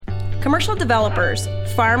Commercial developers,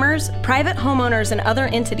 farmers, private homeowners, and other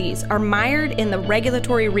entities are mired in the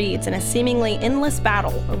regulatory reeds in a seemingly endless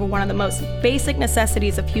battle over one of the most basic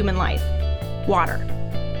necessities of human life: water.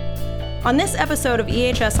 On this episode of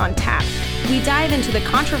EHS on Tap, we dive into the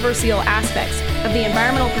controversial aspects of the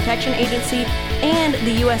Environmental Protection Agency and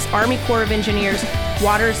the U.S. Army Corps of Engineers'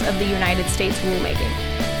 Waters of the United States rulemaking,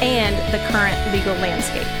 and the current legal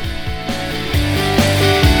landscape.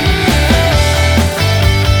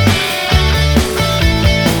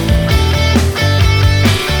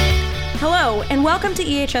 Hello, and welcome to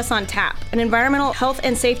EHS on Tap, an environmental health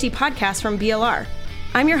and safety podcast from BLR.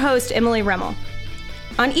 I'm your host, Emily Remmel.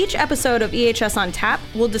 On each episode of EHS on Tap,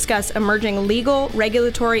 we'll discuss emerging legal,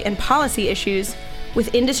 regulatory, and policy issues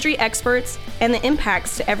with industry experts and the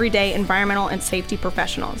impacts to everyday environmental and safety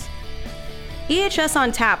professionals. EHS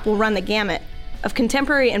on Tap will run the gamut of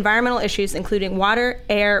contemporary environmental issues including water,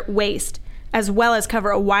 air, waste, as well as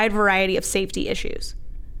cover a wide variety of safety issues.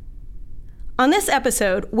 On this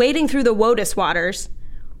episode, Wading Through the WOTUS Waters,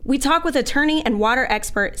 we talk with attorney and water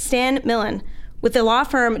expert Stan Millen with the law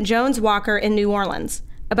firm Jones Walker in New Orleans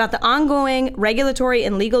about the ongoing regulatory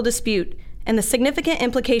and legal dispute and the significant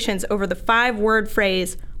implications over the five-word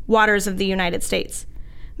phrase, Waters of the United States.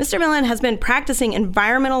 Mr. Millen has been practicing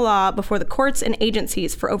environmental law before the courts and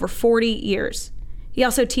agencies for over 40 years. He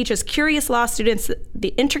also teaches curious law students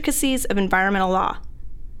the intricacies of environmental law.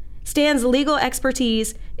 Stan's legal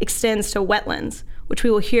expertise extends to wetlands, which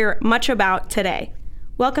we will hear much about today.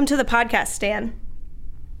 Welcome to the podcast, Stan.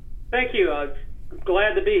 Thank you. I'm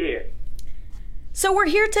glad to be here. So we're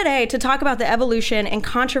here today to talk about the evolution and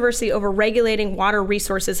controversy over regulating water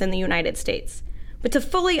resources in the United States. But to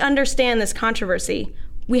fully understand this controversy,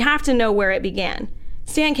 we have to know where it began.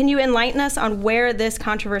 Stan, can you enlighten us on where this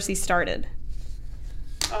controversy started?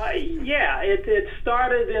 It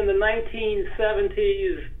started in the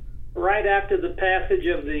 1970s, right after the passage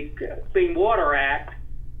of the Clean Water Act.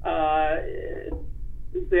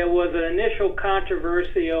 There was an initial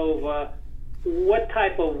controversy over what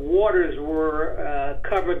type of waters were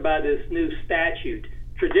covered by this new statute.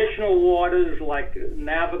 Traditional waters like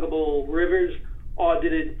navigable rivers, or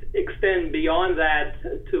did it extend beyond that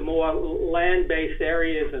to more land-based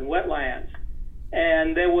areas and wetlands?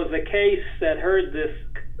 And there was a case that heard this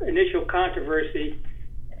initial controversy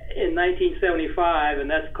in 1975,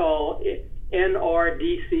 and that's called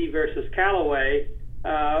NRDC versus Callaway,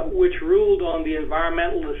 which ruled on the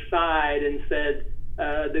environmentalist side and said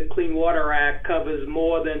the Clean Water Act covers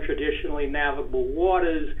more than traditionally navigable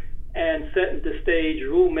waters, and set the stage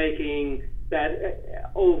rulemaking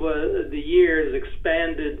that over the years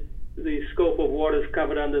expanded the scope of waters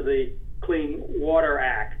covered under the Clean Water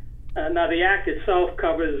Act. Now, the Act itself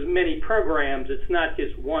covers many programs. It's not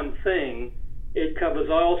just one thing. It covers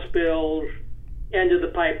oil spills,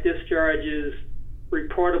 end-of-the-pipe discharges,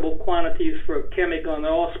 reportable quantities for chemical and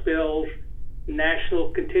oil spills,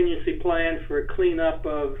 national contingency plan for cleanup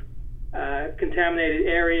of contaminated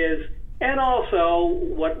areas, and also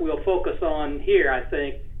what we'll focus on here, I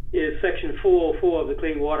think, is Section 404 of the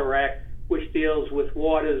Clean Water Act, which deals with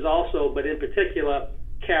waters also, but in particular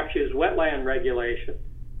captures wetland regulation.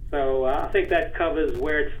 So I think that covers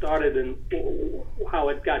where it started and how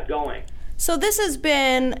it got going. So this has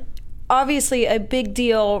been obviously a big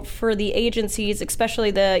deal for the agencies, especially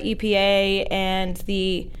the EPA and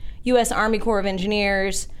the U.S. Army Corps of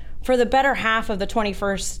Engineers, for the better half of the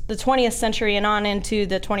 20th century and on into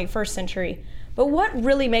the 21st century. But what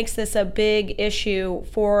really makes this a big issue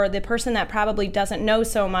for the person that probably doesn't know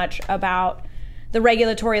so much about the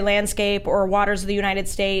regulatory landscape or waters of the United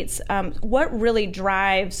States? What really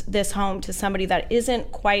drives this home to somebody that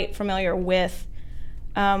isn't quite familiar with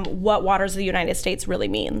what waters of the United States really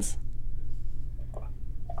means?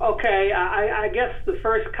 Okay, I guess the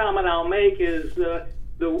first comment I'll make is the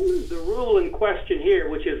rule in question here,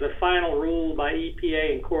 which is a final rule by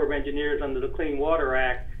EPA and Corps of Engineers under the Clean Water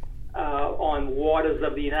Act on waters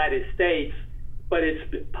of the United States, but it's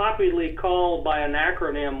popularly called by an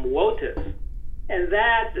acronym WOTUS. And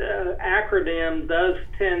that acronym does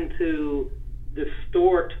tend to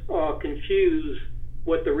distort or confuse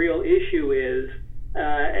what the real issue is,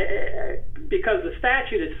 because the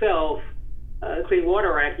statute itself, Clean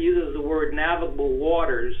Water Act, uses the word navigable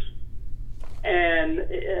waters, and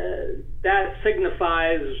that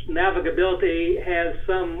signifies navigability has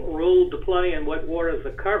some role to play in what waters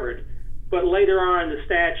are covered. But later on in the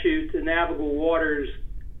statute, the navigable waters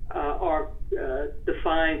are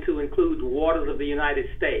defined to include waters of the United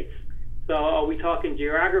States. So are we talking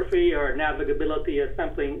geography or navigability or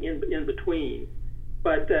something in between?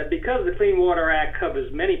 But because the Clean Water Act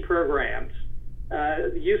covers many programs,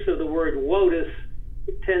 the use of the word WOTUS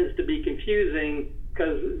tends to be confusing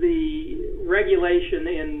because the regulation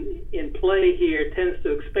in play here tends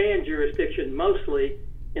to expand jurisdiction mostly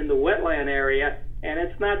in the wetland area, and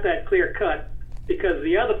it's not that clear cut because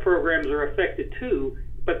the other programs are affected too,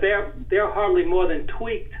 but they're hardly more than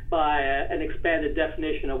tweaked by an expanded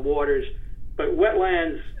definition of waters. But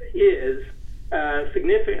wetlands is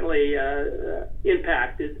significantly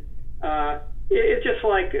impacted. It's just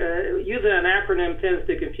like using an acronym tends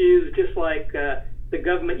to confuse, just like the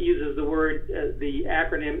government uses the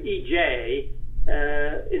acronym EJ,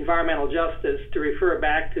 environmental justice, to refer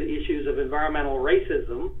back to issues of environmental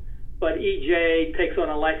racism, but EJ takes on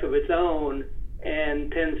a life of its own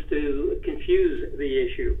and tends to confuse the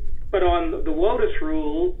issue. But on the WOTUS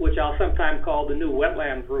rule, which I'll sometimes call the new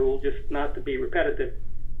wetlands rule, just not to be repetitive,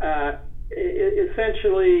 it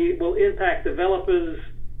essentially will impact developers,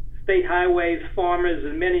 state highways, farmers,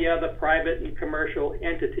 and many other private and commercial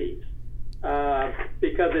entities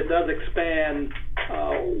because it does expand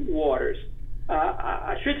waters.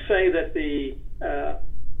 I should say that the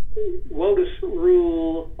WOTUS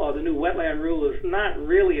rule, or the new wetland rule, is not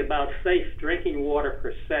really about safe drinking water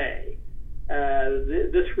per se.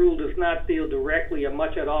 This rule does not deal directly or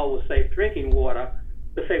much at all with safe drinking water.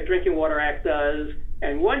 The Safe Drinking Water Act does,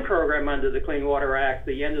 and one program under the Clean Water Act,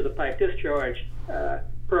 the End of the Pipe Discharge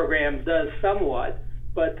program, does somewhat,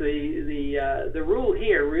 but the rule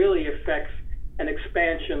here really affects an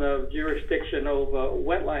expansion of jurisdiction over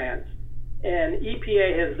wetlands. And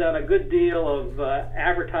EPA has done a good deal of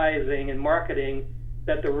advertising and marketing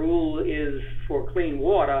that the rule is for clean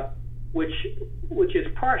water, which is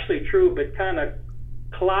partially true, but kind of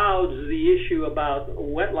clouds the issue about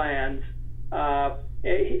wetlands.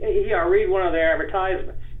 Here, I'll read one of their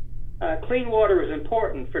advertisements. Clean water is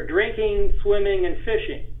important for drinking, swimming, and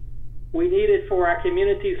fishing. We need it for our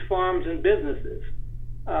communities, farms, and businesses.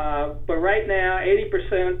 But right now,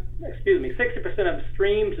 60% of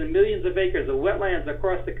streams and millions of acres of wetlands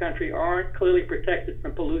across the country aren't clearly protected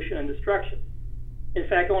from pollution and destruction. In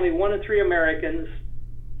fact, only 1 in 3 Americans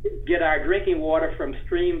get our drinking water from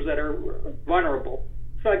streams that are vulnerable.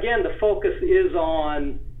 So again, the focus is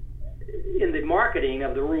on, in the marketing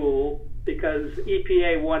of the rule, because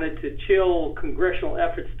EPA wanted to chill congressional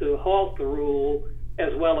efforts to halt the rule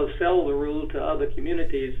as well as sell the rule to other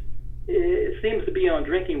communities. It seems to be on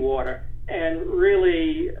drinking water, and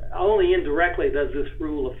really only indirectly does this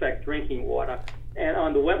rule affect drinking water. And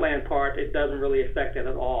on the wetland part, it doesn't really affect it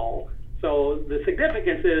at all. So the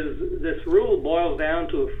significance is this rule boils down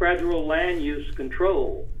to a federal land use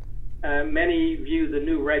control. Many view the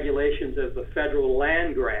new regulations as a federal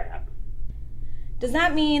land grab. Does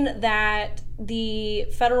that mean that the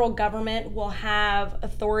federal government will have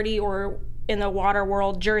authority, or in the water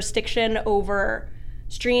world, jurisdiction over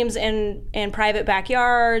streams in private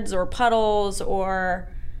backyards or puddles or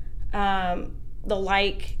the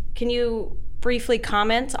like? Can you briefly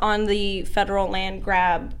comment on the federal land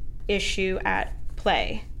grab issue at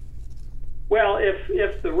play? Well,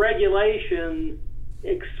 if the regulation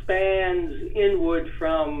expands inward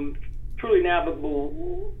from truly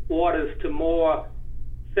navigable waters to more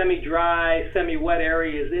semi-dry, semi-wet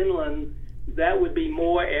areas inland, that would be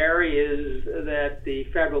more areas that the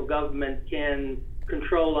federal government can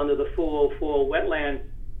control under the full wetland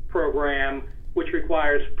program, which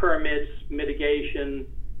requires permits, mitigation,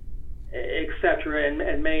 etc.,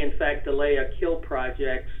 and may in fact delay or kill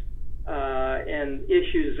projects. And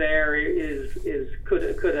issues there is could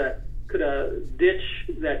a ditch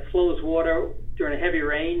that flows water during a heavy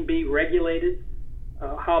rain be regulated?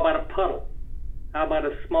 How about a puddle? How about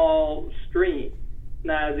a small stream?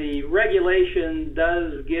 Now, the regulation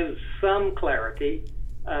does give some clarity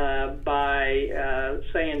by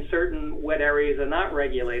saying certain wet areas are not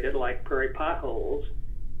regulated, like prairie potholes,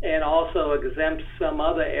 and also exempts some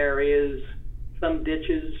other areas, some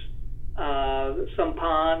ditches, some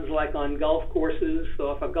ponds, like on golf courses.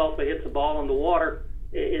 So if a golfer hits a ball in the water,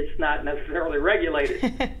 it's not necessarily regulated.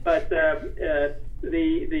 But the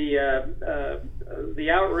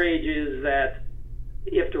outrage is that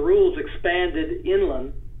if the rules expanded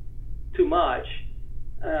inland too much,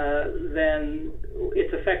 then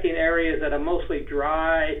it's affecting areas that are mostly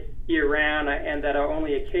dry year-round and that are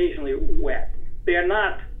only occasionally wet. We're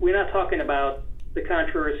not talking about the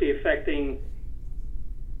controversy affecting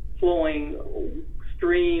flowing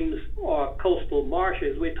streams or coastal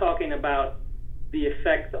marshes. We're talking about the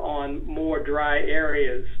effect on more dry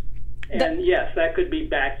areas. And yes, that could be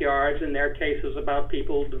backyards, and there are cases about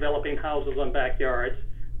people developing houses on backyards,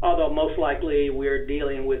 although most likely we're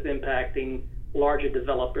dealing with impacting larger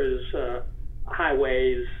developers,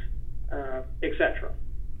 highways, etc.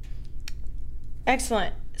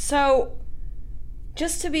 Excellent. So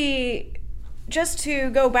just to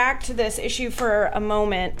go back to this issue for a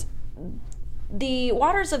moment, the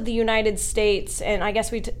waters of the United States, and I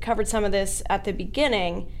guess we covered some of this at the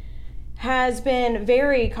beginning, has been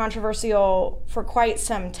very controversial for quite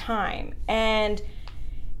some time. And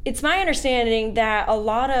it's my understanding that a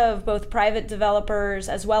lot of both private developers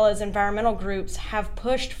as well as environmental groups have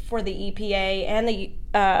pushed for the EPA and the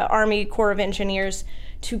Army Corps of Engineers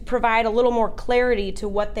to provide a little more clarity to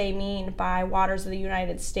what they mean by waters of the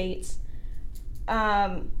United States.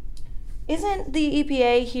 Isn't the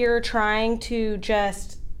EPA here trying to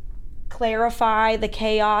just clarify the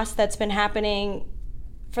chaos that's been happening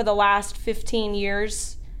for the last 15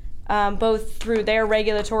 years, both through their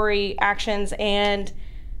regulatory actions and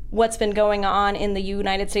what's been going on in the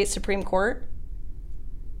United States Supreme Court?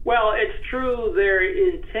 Well, it's true their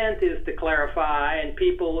intent is to clarify, and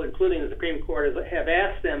people, including the Supreme Court, have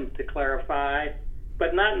asked them to clarify,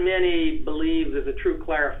 but not many believe there's a true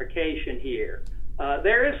clarification here.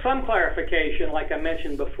 There is some clarification, like I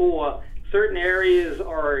mentioned before. Certain areas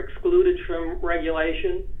are excluded from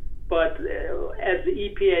regulation, but as the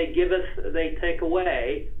EPA giveth, they take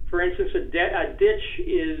away. For instance, a ditch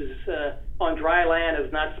is on dry land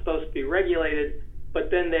is not supposed to be regulated, but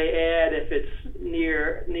then they add if it's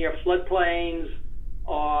near floodplains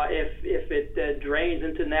or if it drains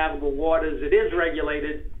into navigable waters, it is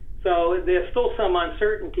regulated. So there's still some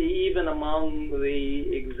uncertainty even among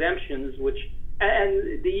the exemptions,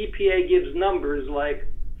 and the EPA gives numbers like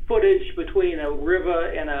footage between a river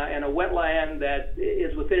and a wetland that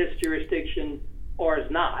is within its jurisdiction or is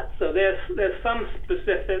not. So there's some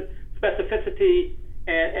specificity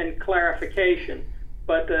and clarification.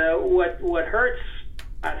 But what hurts,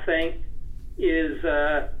 I think, is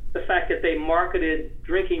the fact that they marketed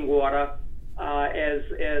drinking water as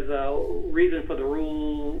a reason for the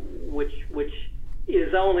rule, which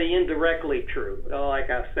is only indirectly true. Like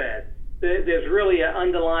I said, there's really an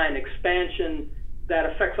underlying expansion that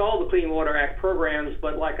affects all the Clean Water Act programs.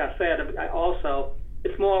 But like I said, also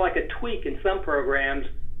it's more like a tweak in some programs,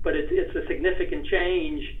 but it's a significant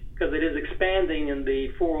change because it is expanding in the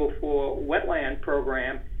 404 wetland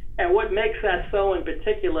program. And what makes that so in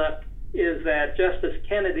particular is that Justice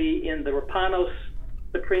Kennedy in the Rapanos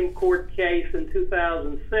Supreme Court case in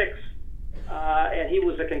 2006, and he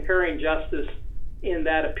was a concurring justice in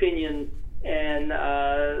that opinion, and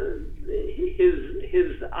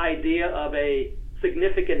his idea of a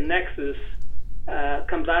significant nexus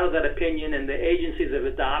comes out of that opinion, and the agencies have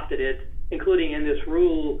adopted it, including in this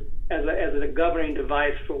rule as a governing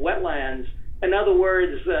device for wetlands. In other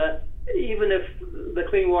words, even if the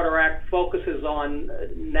Clean Water Act focuses on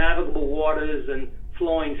navigable waters and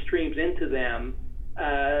flowing streams into them,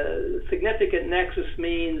 significant nexus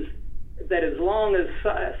means that as long as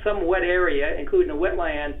some wet area, including a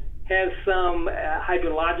wetland, has some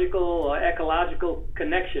hydrological or ecological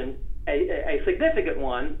connection, a significant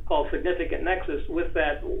one called significant nexus with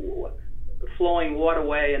that flowing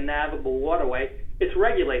waterway and navigable waterway, it's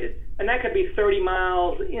regulated. And that could be 30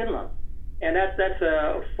 miles inland. And that's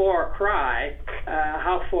a far cry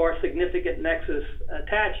how far significant nexus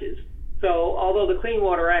attaches. So although the Clean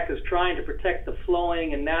Water Act is trying to protect the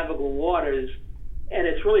flowing and navigable waters, and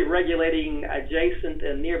it's really regulating adjacent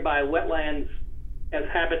and nearby wetlands as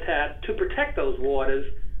habitat to protect those waters,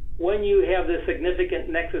 when you have this significant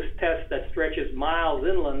nexus test that stretches miles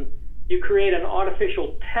inland, you create an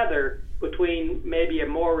artificial tether between maybe a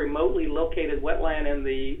more remotely located wetland and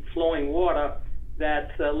the flowing water.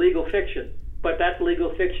 That's legal fiction. But that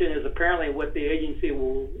legal fiction is apparently what the agency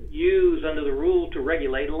will use under the rule to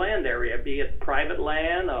regulate a land area, be it private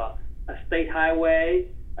land or a state highway,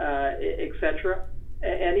 etc.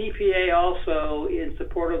 And EPA also, in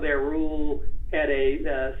support of their rule, had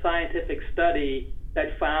a scientific study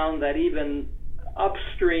that found that even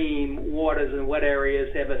upstream waters and wet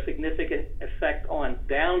areas have a significant effect on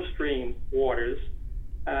downstream waters,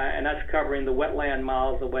 and that's covering the wetland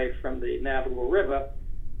miles away from the navigable river.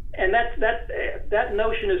 And that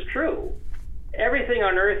notion is true. Everything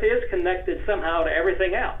on Earth is connected somehow to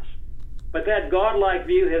everything else. But that godlike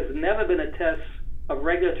view has never been a test of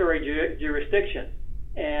regulatory jurisdiction.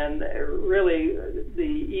 And really,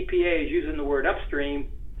 the EPA is using the word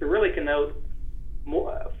upstream to really connote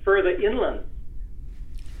more, further inland,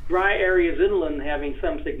 dry areas inland having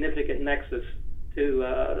some significant nexus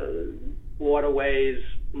to waterways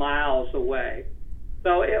miles away.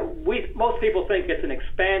 So most people think it's an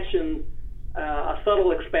expansion, a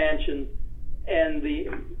subtle expansion, and the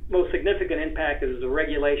most significant impact is the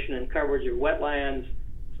regulation and coverage of wetlands.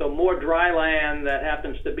 So more dry land that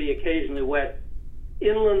happens to be occasionally wet,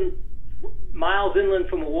 inland, miles inland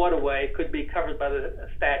from a waterway, could be covered by the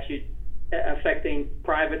statute. affecting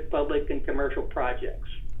private, public, and commercial projects.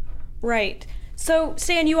 Right. So,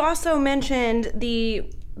 Stan, you also mentioned the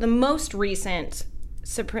most recent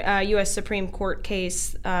U.S. Supreme Court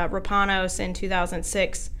case, Rapanos in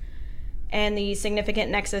 2006, and the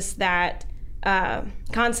significant nexus that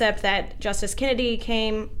concept that Justice Kennedy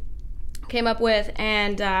came up with.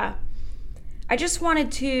 And I just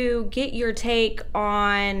wanted to get your take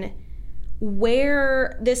on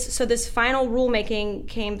where this final rulemaking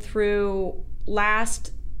came through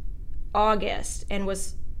last August and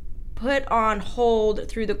was put on hold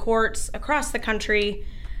through the courts across the country.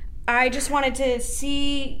 I just wanted to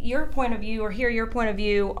see your point of view or hear your point of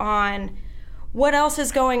view on what else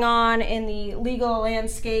is going on in the legal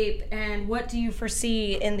landscape and what do you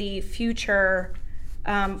foresee in the future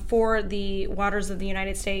for the waters of the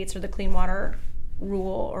United States, or the Clean Water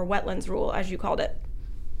Rule, or Wetlands Rule, as you called it.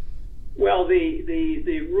 Well,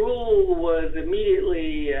 the rule was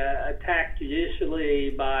immediately attacked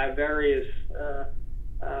judicially by various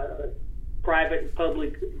private and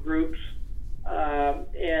public groups,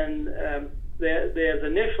 and there's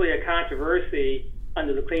initially a controversy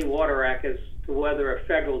under the Clean Water Act as to whether a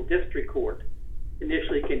federal district court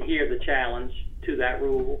initially can hear the challenge to that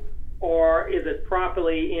rule, or is it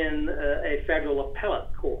properly in a federal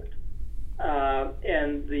appellate court.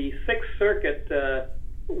 And the Sixth Circuit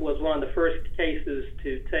was one of the first cases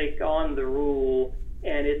to take on the rule,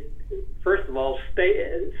 and it, first of all,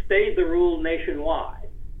 stayed the rule nationwide.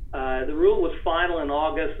 The rule was final in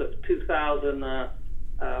August of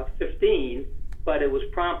 2015, but it was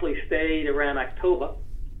promptly stayed around October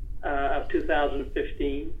of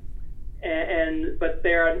 2015. But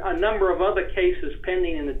there are a number of other cases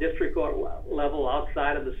pending in the district court level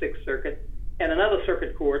outside of the Sixth Circuit, and another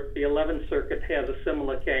circuit court, the 11th Circuit, has a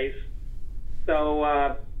similar case. So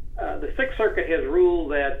the Sixth Circuit has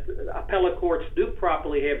ruled that appellate courts do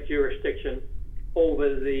properly have jurisdiction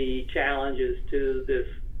over the challenges to this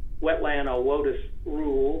wetland or WOTUS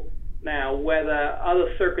rule. Now, whether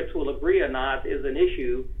other circuits will agree or not is an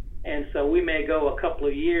issue, and so we may go a couple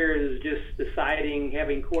of years just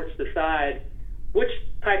having courts decide which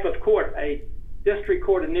type of court, a district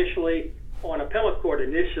court initially or an appellate court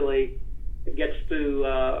initially, gets to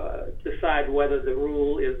decide whether the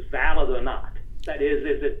rule is valid or not. That is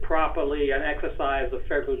it properly an exercise of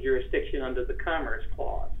federal jurisdiction under the Commerce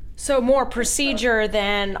Clause? So more procedure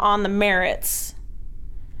than on the merits.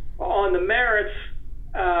 On the merits,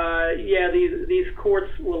 these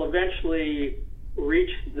courts will eventually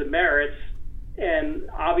reach the merits, and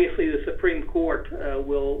obviously the Supreme Court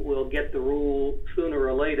will get the rule sooner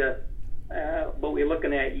or later, but we're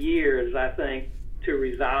looking at years, I think, to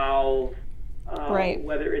resolve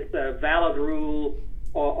whether it's a valid rule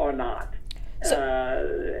or not. So,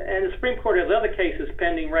 and the Supreme Court has other cases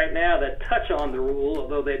pending right now that touch on the rule,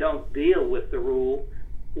 although they don't deal with the rule.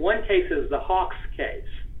 One case is the Hawks case,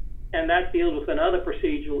 and that deals with another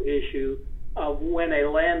procedural issue of when a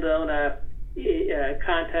landowner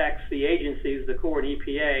contacts the agencies, the Corps and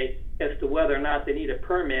EPA, as to whether or not they need a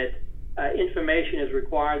permit. Information is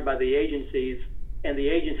required by the agencies, and the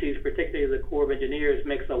agencies, particularly the Corps of Engineers,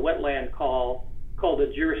 makes a wetland call called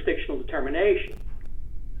a jurisdictional determination.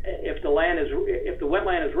 If the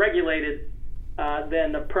wetland is regulated,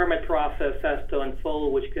 then the permit process has to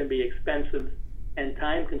unfold, which can be expensive and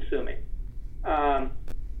time-consuming.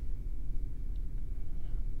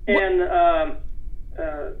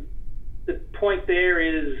 The point there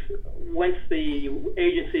is, once the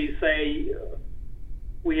agencies say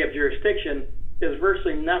we have jurisdiction, there's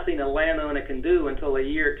virtually nothing a landowner can do until a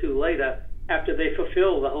year or two later, after they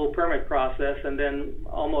fulfill the whole permit process, and then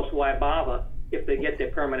almost why bother if they get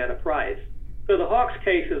their permit at a price. So the Hawks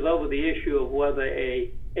case is over the issue of whether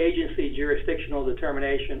a agency jurisdictional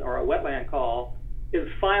determination or a wetland call is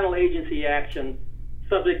final agency action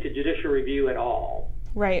subject to judicial review at all.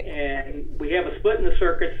 Right. And we have a split in the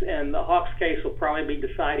circuits, and the Hawks case will probably be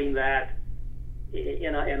deciding that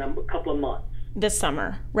in a couple of months. This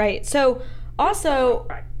summer, right. So also,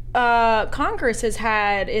 Congress has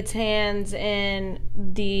had its hands in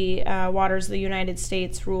the Waters of the United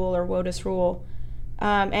States rule, or WOTUS rule,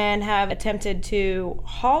 and have attempted to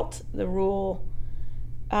halt the rule.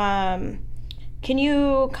 Can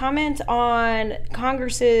you comment on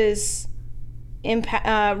Congress's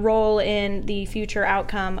role in the future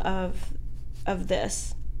outcome of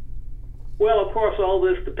this? Well, of course, all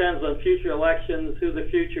this depends on future elections, who the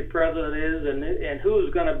future president is, and who's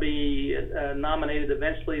going to be nominated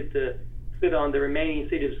eventually to sit on the remaining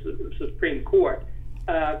seat of the Supreme Court.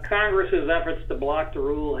 Congress's efforts to block the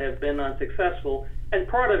rule have been unsuccessful, and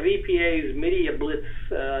part of EPA's media blitz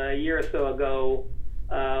a year or so ago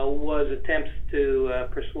was attempts to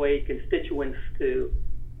persuade constituents to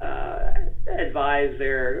advise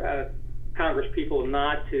their congresspeople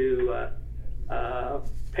not to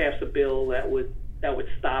pass a bill that would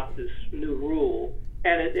stop this new rule,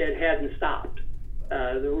 and it hadn't stopped.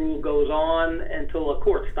 The rule goes on until a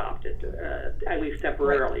court stopped it, at least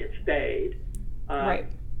temporarily. Right. It stayed. Right.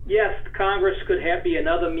 Yes, Congress could be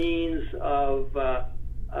another means of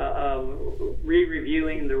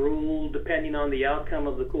re-reviewing the rule depending on the outcome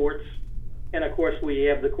of the courts, and of course we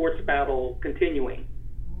have the courts battle continuing.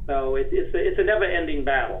 So it's a never-ending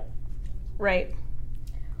battle. Right.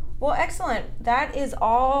 Well, excellent. That is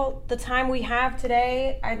all the time we have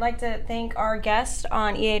today. I'd like to thank our guest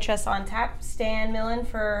on EHS on Tap, Stan Millen,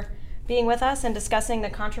 for being with us and discussing the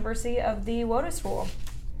controversy of the WOTUS rule.